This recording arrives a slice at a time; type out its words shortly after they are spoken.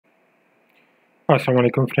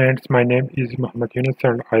Assalamualaikum friends, my name is Muhammad Yunus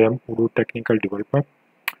and I am Odoo technical developer.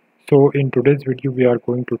 So in today's video we are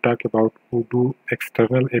going to talk about Odoo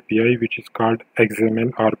External API, which is called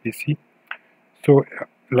XMLRPC. So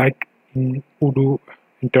like in Odoo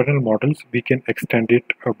internal models, we can extend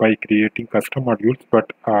it by creating custom modules,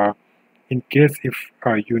 but in case if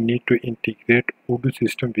you need to integrate Odoo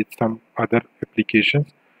system with some other applications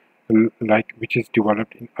like which is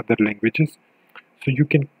developed in other languages, so you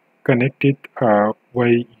can connect it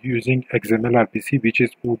by using XMLRPC, which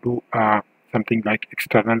is Odoo something like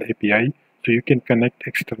external API. So you can connect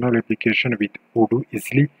external application with Odoo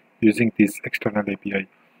easily using this external API.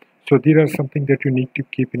 So there are something that you need to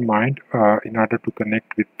keep in mind in order to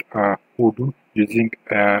connect with Odoo using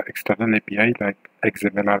external API like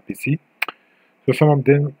XMLRPC. So some of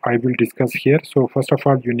them I will discuss here. So first of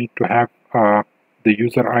all, you need to have the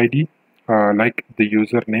user ID, like the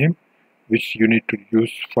username, which you need to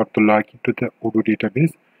use for to log into the Odoo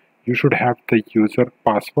database. You should have the user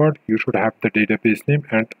password, you should have the database name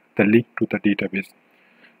and the link to the database.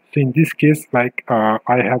 So in this case, like I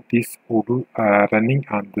have this Odoo running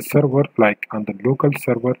on the server, like on the local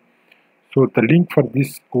server. So the link for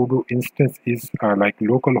this Odoo instance is like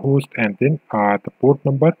localhost and then the port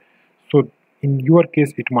number. So in your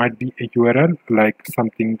case, it might be a URL like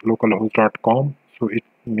something localhost.com. So it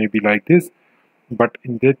may be like this, but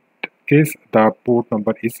in that case, the port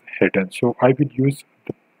number is hidden. So I will use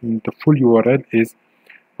the full URL is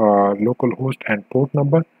localhost and port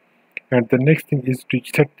number. And the next thing is to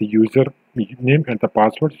set the user name and the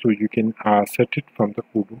password. So you can set it from the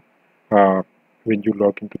Odoo when you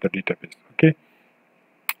log into the database. Okay.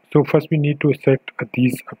 So first we need to set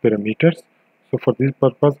these parameters. So for this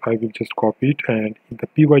purpose, I will just copy it, and in the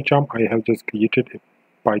py-charm, I have just created a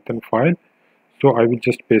Python file. So I will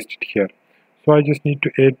just paste it here. So I just need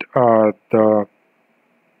to add the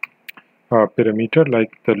parameter,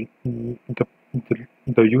 like the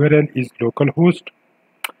URL is localhost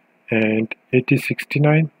and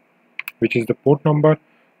 8069, which is the port number.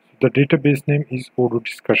 The database name is Odoo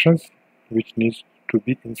discussions, which needs to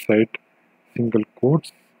be inside single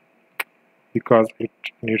quotes because it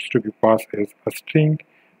needs to be passed as a string.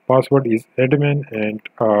 Password is admin, and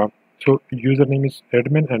so username is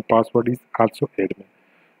admin and password is also admin.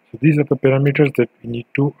 So these are the parameters that we need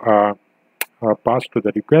to pass to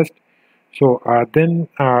the request. So then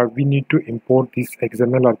we need to import this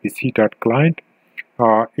XMLRPC.client.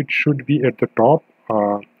 It should be at the top,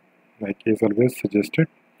 like as always suggested.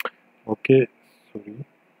 Okay, sorry.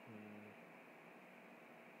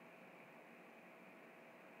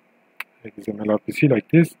 XMLRPC like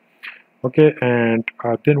this. Okay, and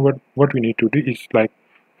then what we need to do is, like,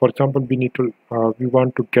 for example, we need to we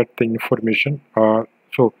want to get the information.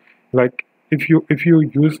 So like if you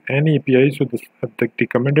use any API, so the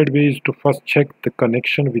recommended way is to first check the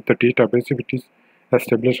connection with the database if it is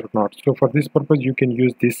established or not. So for this purpose, you can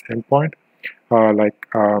use this endpoint, like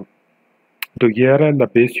the URL, the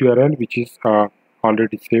base URL, which is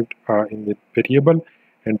already saved in the variable,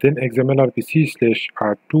 and then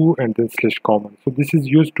XMLRPC/2 and then /common. So this is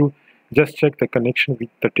used to just check the connection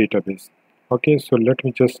with the database. Okay, so let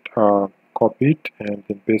me just copy it and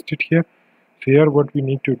then paste it here. So here what we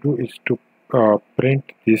need to do is to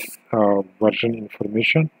print this version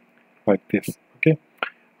information like this. Okay,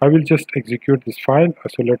 I will just execute this file.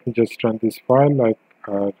 So let me just run this file, like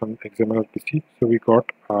run XMLRPC. So we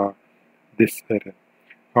got this error,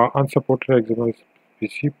 unsupported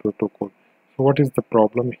XMLRPC protocol. So what is the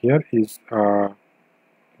problem here is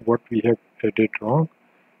what we have added wrong.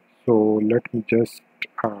 So let me just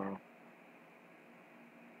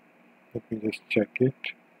check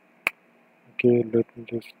it. Okay, let me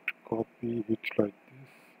just copy it like this.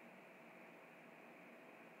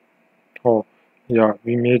 Oh yeah,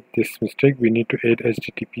 we made this mistake. We need to add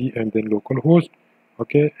HTTP and then localhost.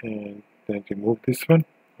 Okay, and then remove this one.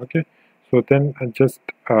 Okay, so then just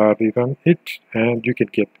rerun it, and you can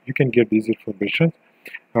get these information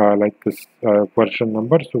like this version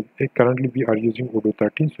number. So currently we are using Odoo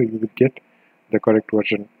 13, so you will get the correct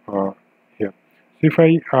version here. So if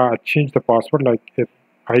I change the password, like if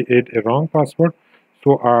I add a wrong password,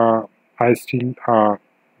 so I still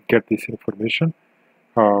get this information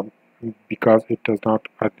because it does not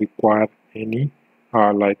require any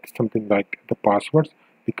like something like the passwords,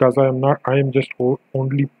 because I am just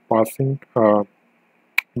only passing the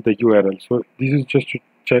URL. So this is just to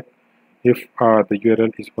check if the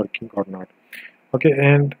URL is working or not. Okay,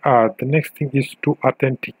 and the next thing is to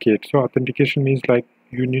authenticate. So authentication means like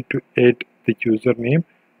you need to add the username,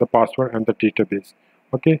 the password and the database.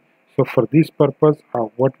 Okay, so for this purpose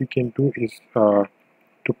what we can do is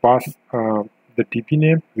to pass the DB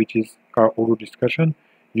name, which is Odoo discussion.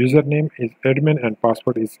 Username is admin and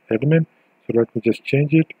password is admin. So let me just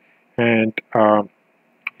change it. And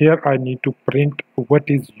here I need to print what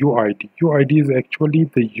is UID. UID is actually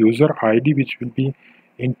the user ID which will be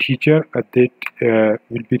integer that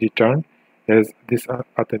will be returned as this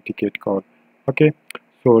authenticate code. Okay,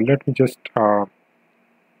 so let me just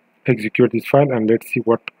execute this file and let's see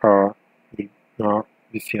what we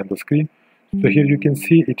see on the screen. So here you can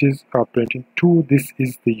see it is printing 2. This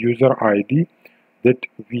is the user ID that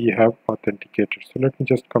we have authenticated. So let me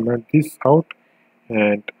just comment this out.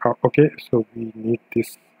 And okay, so we need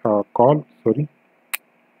this call, sorry,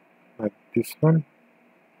 this one,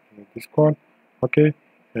 this call, okay,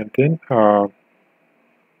 and then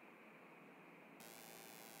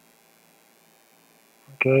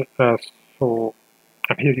okay, so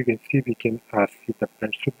here you can see we can see the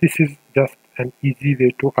print. So this is just an easy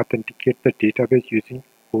way to authenticate the database using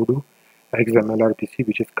Odoo XMLRPC,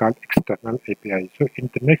 which is called External API. So in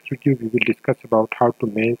the next video, we will discuss about how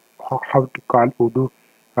to call Odoo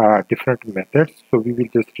different methods. So we will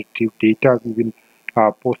just retrieve data. We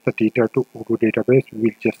will post the data to Odoo database. We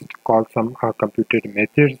will just call some computed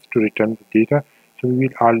methods to return the data. So we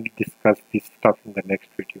will all discuss this stuff in the next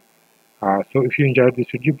video. So if you enjoyed this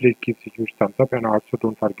video, please give a huge thumbs up, and also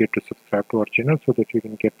don't forget to subscribe to our channel so that you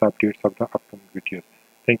can get the updates of the upcoming videos.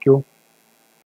 Thank you.